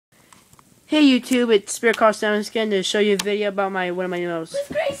Hey YouTube, it's Spirit Call Sounds again to show you a video about one of my most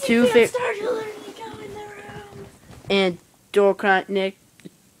two favorite and Dorkront Nick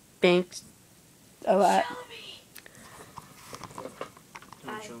Banks a lot.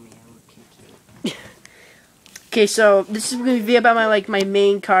 Okay, so this is going to be a video about my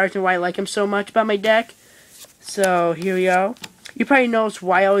main cards and why I like them so much about my deck. So here we go. You probably notice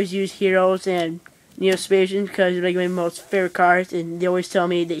why I always use heroes and Neo-spacians because they're my most favorite cards, and they always tell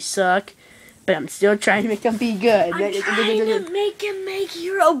me they suck. But I'm still trying to make them be good. I'm trying to make him make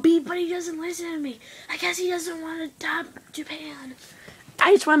Hero beat, but he doesn't listen to me. I guess he doesn't want to top Japan.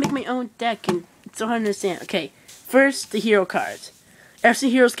 I just want to make my own deck, and it's so hard to understand. Okay, first, the hero cards. Ever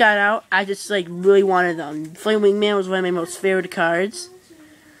since heroes got out, I just, really wanted them. Flame Wingman was one of my most favorite cards.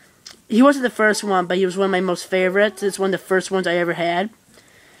 He wasn't the first one, but he was one of my most favorites. It's one of the first ones I ever had.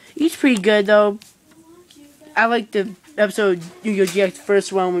 He's pretty good, though. I like the episode Yu-Gi-Oh! GX, the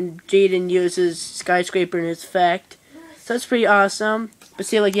first one, when Jaden uses Skyscraper in his effect. So that's pretty awesome. But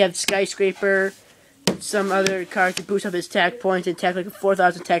say, you have Skyscraper, some other card to boost up his attack points and attack, a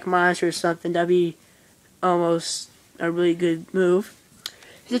 4,000 attack monster or something. That'd be almost a really good move.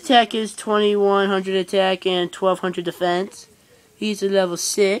 His attack is 2,100 attack and 1,200 defense. He's a level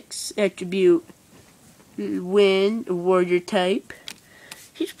 6 attribute Wind, warrior type.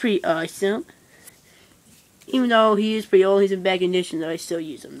 He's pretty awesome. Even though he is pretty old, he's in bad condition, though I still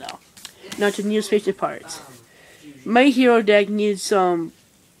use him though. Now to Neo-spacian parts. My hero deck needs some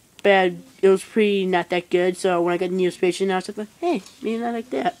bad. It was pretty not that good, so when I got Neo-spacian, I was like, hey, maybe not like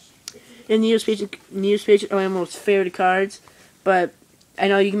that. And Neo-spacian are my most favorite cards, but I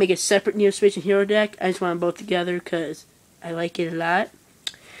know you can make a separate Neo-spacian hero deck. I just want them both together because I like it a lot.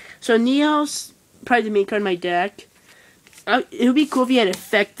 So Neo's probably the main card in my deck. It would be cool if he had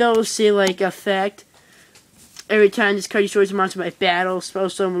effect though, say effect. Every time this card destroys a monster by battle, spell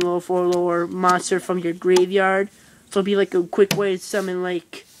summon low 4 lower monster from your graveyard. So it'll be a quick way to summon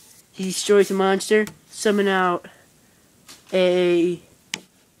he destroys a monster, summon out a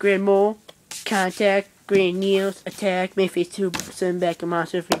Grand Mole, contact, Grand Neos, attack, may face 2, send back a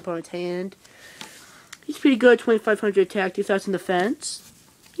monster from your opponent's hand. He's pretty good, 2,500 attack, 2,000 defense.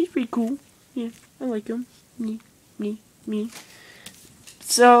 He's pretty cool. Yeah, I like him. Me.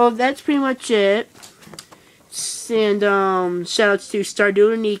 So that's pretty much it. And shoutouts to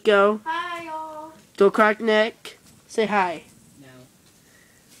Stardew and Nico. Hi, y'all. Dorkront Nick. Say hi. No.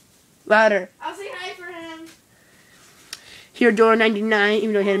 Louder. I'll say hi for him. Here, Dora99,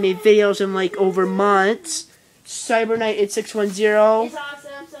 even though he hadn't made videos in over months. Cyberknight at 610. It's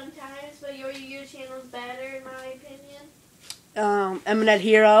awesome sometimes, but your channel's better in my opinion. Eminent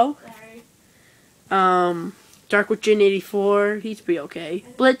Hero. Sorry. Darkwitchin84. He's pretty okay.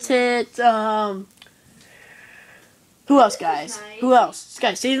 Blitz hits. Who else, guys? Nice. Who else?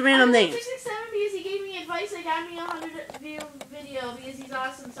 Guys, say random names. 667 because he gave me advice that got me a 100-view video because he's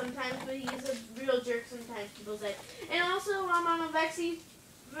awesome sometimes, but he's a real jerk sometimes, people say. And also, I'm on a Mexican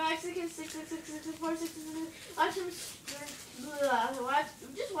 6666466. Watch him.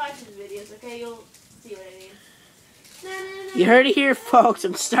 Just watch his videos, okay? You'll see what I mean. You heard it here, folks.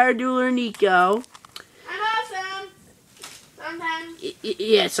 I'm Stardew Nico. I'm awesome. Sometimes.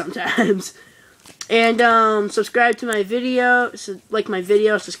 Yeah, sometimes. And subscribe to my video, like my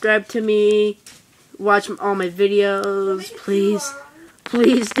video, subscribe to me, watch all my videos, please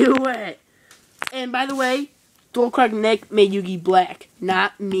do it. And by the way, Dorkront Nick made Yugi black,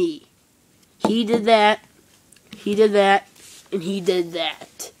 not me. He did that, and he did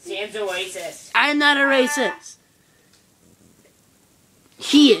that. Sam's a racist. I'm not a racist.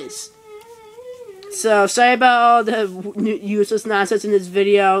 He is. So, sorry about all the useless nonsense in this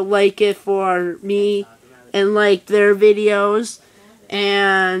video. Like it for me, and like their videos.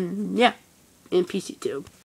 And, yeah, and PC too.